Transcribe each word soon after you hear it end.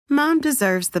Mom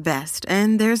deserves the best,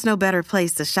 and there's no better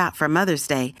place to shop for Mother's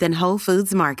Day than Whole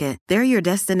Foods Market. They're your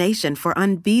destination for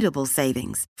unbeatable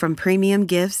savings, from premium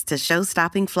gifts to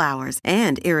show-stopping flowers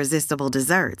and irresistible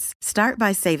desserts. Start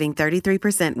by saving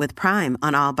 33% with Prime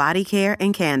on all body care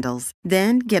and candles.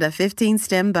 Then get a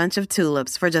 15-stem bunch of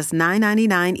tulips for just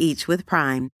 $9.99 each with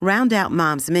Prime. Round out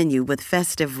Mom's menu with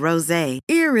festive rosé,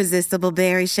 irresistible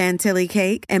berry chantilly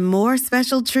cake, and more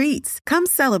special treats. Come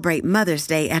celebrate Mother's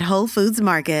Day at Whole Foods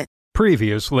Market.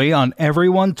 Previously on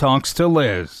Everyone Talks to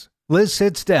Liz. Liz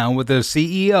sits down with the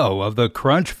CEO of the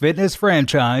Crunch Fitness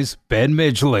franchise, Ben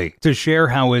Midgley, to share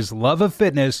how his love of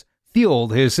fitness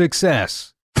fueled his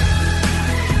success.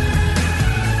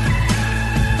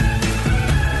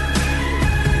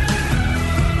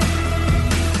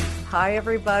 Hi,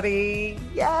 everybody.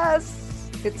 Yes,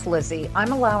 it's Lizzie.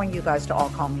 I'm allowing you guys to all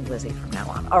call me Lizzie from now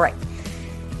on. All right.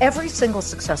 Every single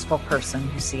successful person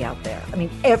you see out there, I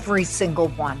mean, every single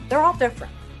one, they're all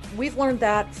different. We've learned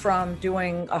that from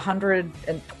doing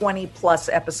 120 plus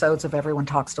episodes of Everyone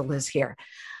Talks to Liz here.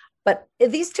 But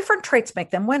these different traits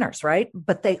make them winners, right?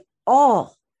 But they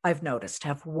all, I've noticed,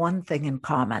 have one thing in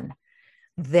common.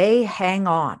 They hang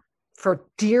on for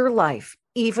dear life,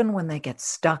 even when they get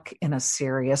stuck in a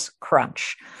serious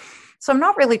crunch. So I'm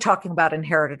not really talking about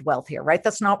inherited wealth here, right?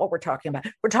 That's not what we're talking about.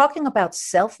 We're talking about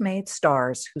self-made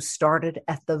stars who started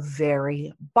at the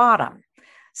very bottom.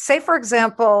 Say, for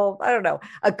example, I don't know,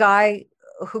 a guy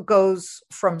who goes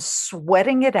from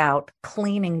sweating it out,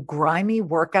 cleaning grimy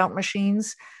workout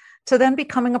machines, to then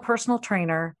becoming a personal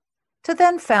trainer, to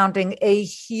then founding a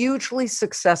hugely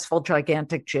successful,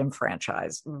 gigantic gym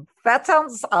franchise. That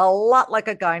sounds a lot like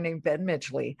a guy named Ben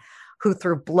Midgley, who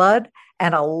through blood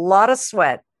and a lot of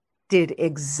sweat did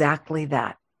exactly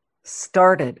that.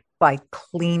 Started by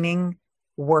cleaning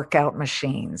workout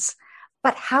machines.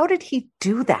 But how did he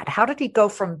do that? How did he go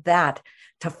from that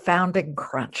to founding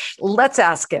Crunch? Let's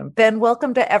ask him. Ben,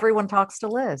 welcome to Everyone Talks to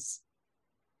Liz.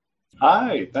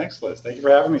 Hi, thanks, Liz. Thank you for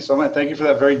having me so much. Thank you for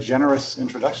that very generous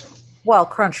introduction. Well,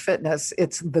 Crunch Fitness,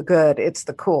 it's the good, it's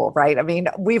the cool, right? I mean,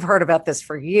 we've heard about this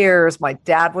for years. My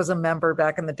dad was a member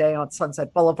back in the day on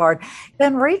Sunset Boulevard.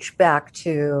 Then reach back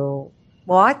to,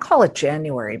 well, I call it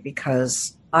January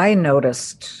because I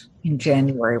noticed in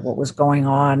January what was going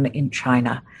on in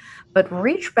China. But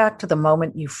reach back to the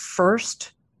moment you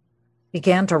first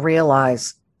began to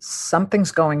realize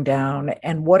something's going down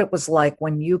and what it was like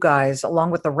when you guys,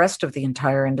 along with the rest of the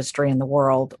entire industry in the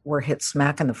world, were hit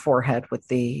smack in the forehead with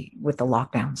the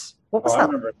lockdowns. What was that?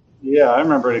 I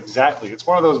remember it exactly. It's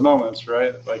one of those moments,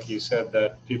 right? Like you said,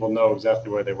 that people know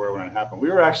exactly where they were when it happened. We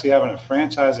were actually having a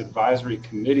franchise advisory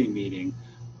committee meeting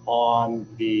on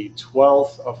the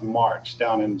 12th of March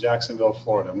down in Jacksonville,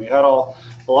 Florida. And we had a lot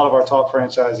of our top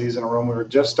franchisees in a room. We were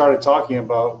just started talking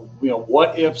about,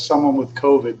 what if someone with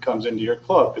COVID comes into your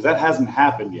club? Because that hasn't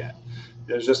happened yet.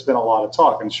 There's just been a lot of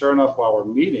talk. And sure enough, while we're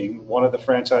meeting, one of the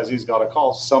franchisees got a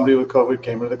call. Somebody with COVID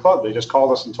came into the club. They just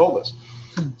called us and told us.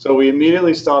 So we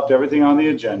immediately stopped everything on the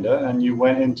agenda, and you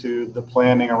went into the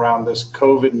planning around this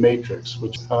COVID matrix,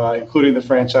 which including the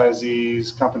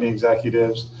franchisees, company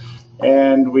executives.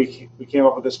 And we came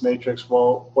up with this matrix.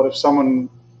 Well, what if someone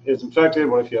is infected?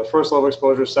 What if you have first level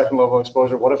exposure, second level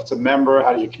exposure? What if it's a member?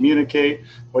 How do you communicate?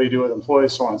 What do you do with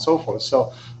employees? So on and so forth.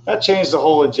 So that changed the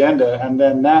whole agenda. And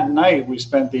then that night, we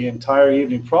spent the entire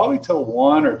evening, probably till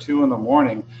 1 or 2 in the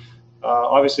morning.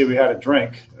 Obviously, we had a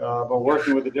drink, but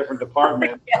working with the different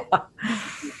departments,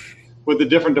 with the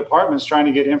different departments, trying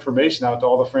to get information out to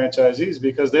all the franchisees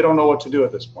because they don't know what to do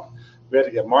at this point. We had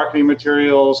to get marketing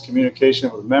materials,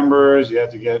 communication with members. You had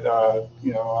to get,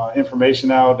 information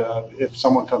out. If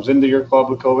someone comes into your club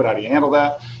with COVID, how do you handle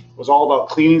that? It was all about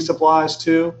cleaning supplies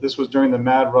too. This was during the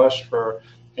mad rush for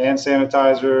hand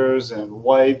sanitizers and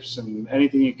wipes and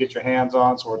anything you get your hands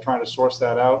on. So we're trying to source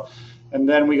that out. And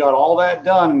then we got all that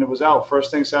done and it was out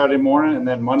first thing Saturday morning. And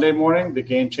then Monday morning, the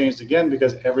game changed again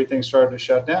because everything started to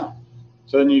shut down.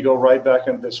 So then you go right back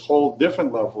into this whole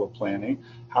different level of planning,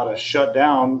 how to shut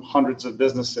down hundreds of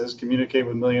businesses, communicate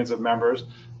with millions of members,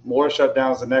 more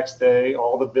shutdowns the next day,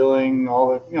 all the billing,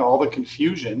 all the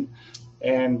confusion.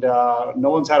 And no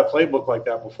one's had a playbook like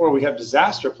that before. We have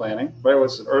disaster planning, right? Where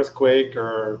it's an earthquake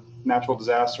or natural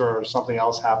disaster or something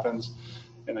else happens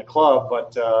in a club.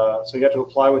 But so you have to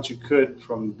apply what you could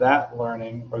from that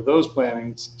learning or those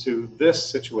plannings to this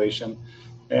situation.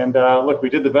 And look, we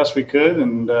did the best we could.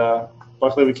 And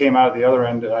luckily we came out at the other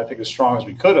end, I think, as strong as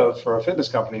we could have for a fitness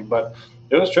company, but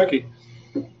it was tricky.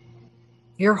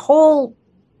 Your whole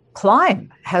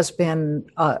climb has been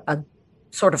a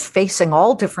sort of facing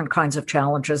all different kinds of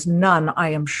challenges, none, I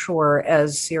am sure,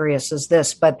 as serious as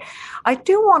this. But I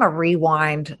do want to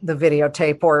rewind the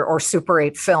videotape or Super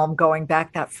 8 film going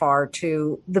back that far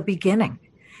to the beginning.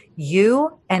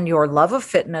 You and your love of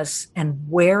fitness and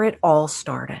where it all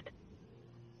started.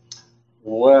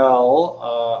 Well,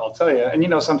 I'll tell you,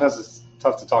 and sometimes it's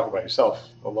tough to talk about yourself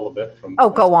a little bit.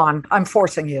 Go on. I'm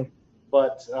forcing you.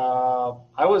 But when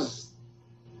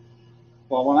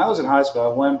I was in high school, I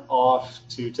went off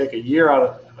to take a year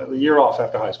off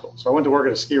after high school. So I went to work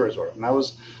at a ski resort, and I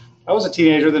was a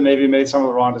teenager that maybe made some of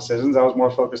the wrong decisions. I was more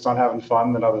focused on having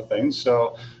fun than other things.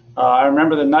 So I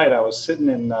remember the night I was sitting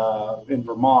in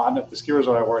Vermont at the ski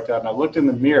resort I worked at, and I looked in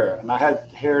the mirror, and I had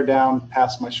hair down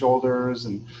past my shoulders,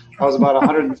 and I was about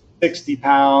 160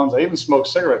 pounds. I even smoked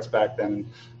cigarettes back then,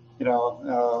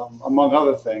 among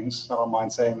other things. I don't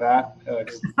mind saying that.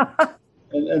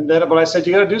 But I said,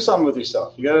 you got to do something with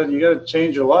yourself. You got to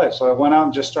change your life. So I went out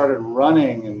and just started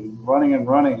running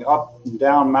up and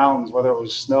down mountains, whether it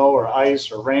was snow or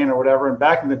ice or rain or whatever. And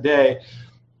back in the day,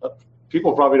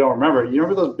 people probably don't remember. You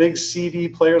remember those big CD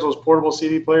players, those portable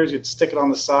CD players? You'd stick it on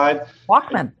the side.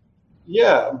 Walkman.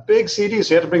 Yeah, big CDs.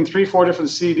 So you had to bring 3-4 different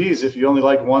CDs if you only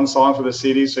liked one song for the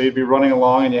CD. So you'd be running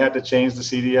along and you had to change the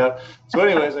CD out. So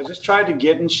anyways, I just tried to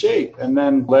get in shape, and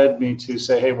then led me to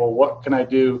say, hey, well, what can I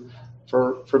do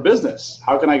for business?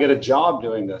 How can I get a job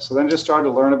doing this? So then I just started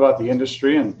to learn about the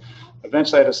industry, and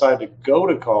eventually I decided to go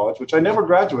to college, which I never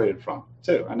graduated from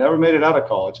too. I never made it out of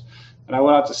college. And I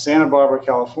went out to Santa Barbara,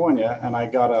 California, and I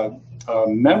got a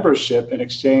membership in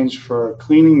exchange for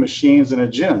cleaning machines in a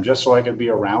gym, just so I could be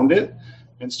around it,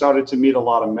 and started to meet a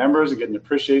lot of members and get an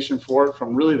appreciation for it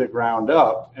from really the ground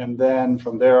up. And then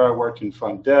from there, I worked in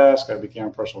front desk. I became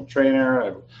a personal trainer.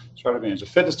 I started to manage a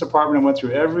fitness department and went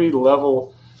through every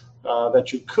level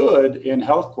that you could in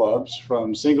health clubs,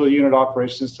 from single unit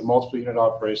operations to multiple unit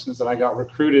operations. And I got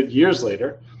recruited years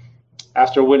later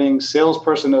after winning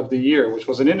Salesperson of the Year, which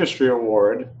was an industry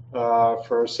award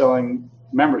for selling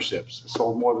memberships. I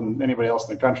sold more than anybody else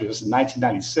in the country. This is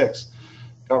 1996.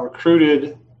 Got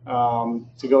recruited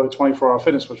to go to 24 Hour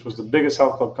Fitness, which was the biggest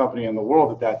health club company in the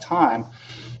world at that time.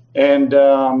 And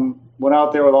went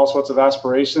out there with all sorts of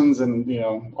aspirations, and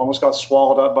almost got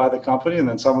swallowed up by the company. And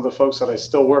then some of the folks that I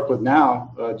still work with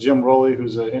now, Jim Rowley,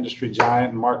 who's an industry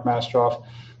giant, and Mark Mastroff,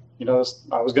 I was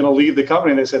going to leave the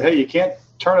company, and they said, hey, you can't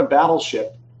turn a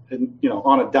battleship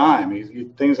on a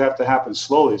dime. Things have to happen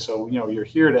slowly. So you're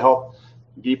here to help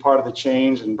be part of the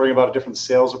change and bring about a different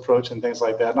sales approach and things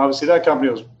like that. And obviously that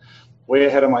company was way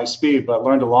ahead of my speed, but I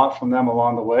learned a lot from them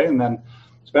along the way. And then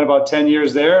spent about 10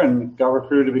 years there and got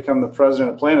recruited to become the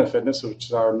president of Planet Fitness, which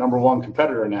is our number one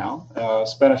competitor now.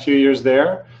 Spent a few years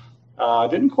there.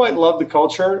 Didn't quite love the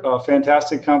culture.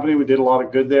 Fantastic company. We did a lot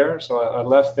of good there. So I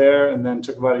left there and then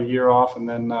took about a year off, and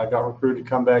then got recruited to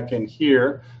come back in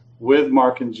here with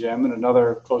Mark and Jim and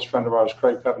another close friend of ours,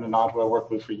 Craig Pepinant, who I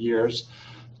worked with for years.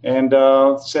 And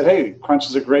said, hey, Crunch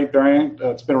is a great brand.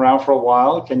 It's been around for a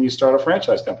while. Can you start a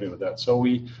franchise company with that? So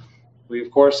we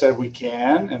of course said we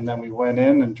can, and then we went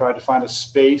in and tried to find a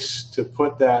space to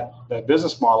put that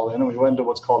business model in, and we went into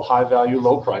what's called high value,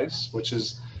 low price, which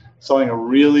is selling a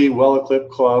really well-equipped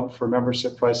club for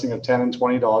membership pricing of $10 and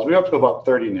 $20. We're up to about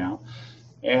 30 now.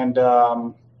 And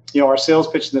our sales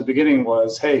pitch in the beginning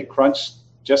was, hey, Crunch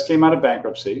just came out of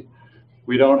bankruptcy.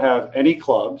 We don't have any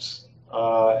clubs,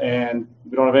 and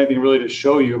we don't have anything really to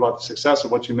show you about the success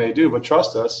of what you may do, but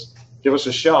trust us, give us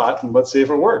a shot, and let's see if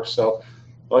it works. So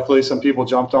luckily, some people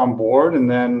jumped on board, and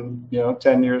then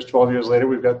 10 years, 12 years later,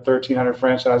 we've got 1,300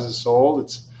 franchises sold.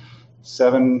 It's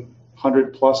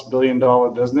 $700+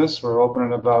 billion business. We're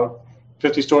opening about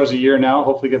 50 stores a year now.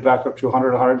 Hopefully, get back up to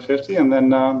 100, 150, and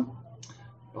then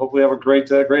hopefully have a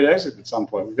great exit at some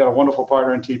point. We've got a wonderful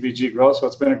partner in TPG Growth, so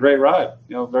it's been a great ride.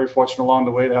 Very fortunate along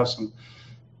the way to have some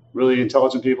really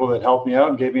intelligent people that helped me out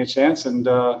and gave me a chance, and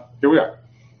here we are.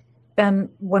 Ben,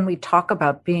 when we talk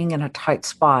about being in a tight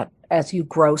spot as you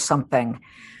grow something,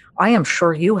 I am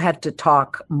sure you had to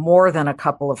talk more than a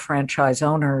couple of franchise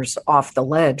owners off the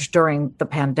ledge during the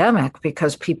pandemic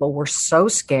because people were so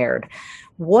scared.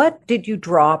 What did you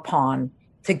draw upon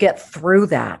to get through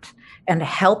that and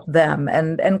help them?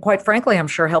 And quite frankly, I'm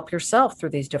sure help yourself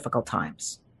through these difficult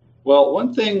times. Well,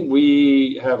 one thing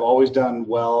we have always done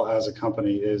well as a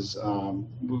company is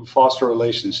foster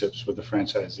relationships with the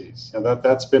franchisees. And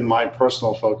that's been my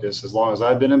personal focus as long as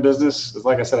I've been in business.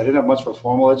 Like I said, I didn't have much of a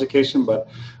formal education, but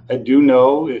I do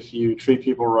know if you treat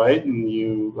people right and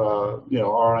you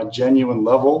are on a genuine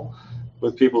level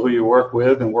with people who you work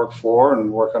with and work for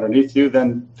and work underneath you,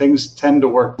 then things tend to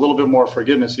work a little bit more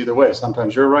forgiveness either way.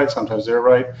 Sometimes you're right, sometimes they're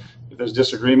right. If there's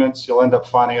disagreements, you'll end up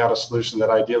finding out a solution that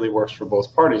ideally works for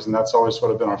both parties. And that's always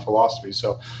sort of been our philosophy.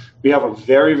 So we have a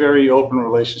very, very open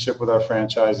relationship with our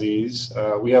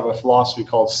franchisees. We have a philosophy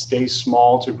called stay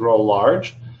small to grow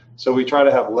large. So we try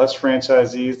to have less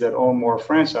franchisees that own more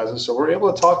franchises. So we're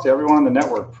able to talk to everyone in the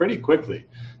network pretty quickly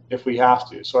if we have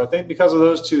to. So I think because of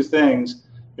those two things,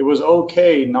 it was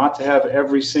okay not to have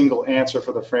every single answer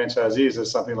for the franchisees as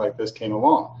something like this came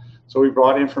along. So we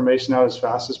brought information out as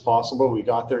fast as possible. We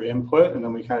got their input, and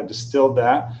then we kind of distilled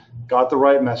that, got the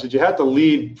right message. You had to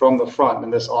lead from the front in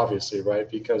this, obviously, right?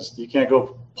 Because you can't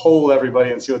go poll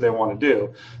everybody and see what they want to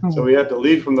do. Mm-hmm. So we had to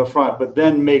lead from the front, but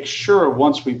then make sure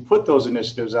once we put those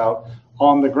initiatives out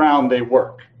on the ground, they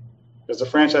work. Because the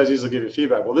franchisees will give you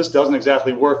feedback. Well, this doesn't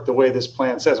exactly work the way this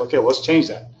plan says. Okay, well, let's change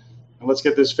that. And let's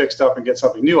get this fixed up and get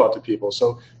something new out to people.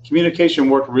 So communication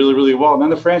worked really, really well. And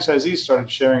then the franchisees started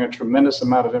sharing a tremendous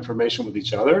amount of information with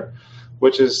each other,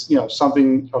 which is,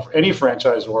 something of any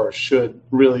franchisor should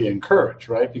really encourage,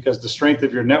 right? Because the strength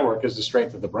of your network is the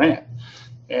strength of the brand.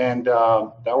 And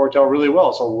that worked out really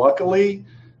well. So luckily,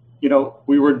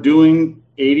 we were doing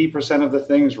 80% of the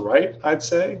things right, I'd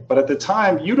say. But at the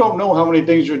time, you don't know how many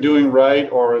things you're doing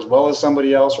right or as well as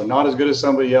somebody else or not as good as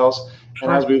somebody else.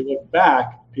 And as we look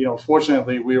back,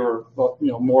 fortunately, we were,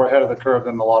 more ahead of the curve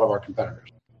than a lot of our competitors.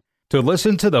 To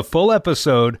listen to the full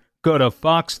episode, go to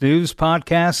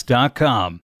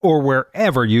foxnewspodcast.com or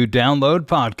wherever you download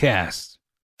podcasts.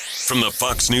 From the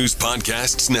Fox News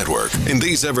Podcasts Network. In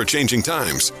these ever-changing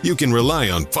times, you can rely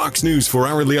on Fox News for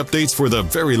hourly updates for the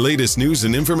very latest news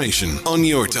and information on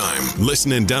your time.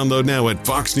 Listen and download now at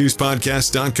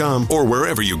foxnewspodcast.com or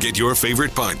wherever you get your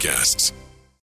favorite podcasts.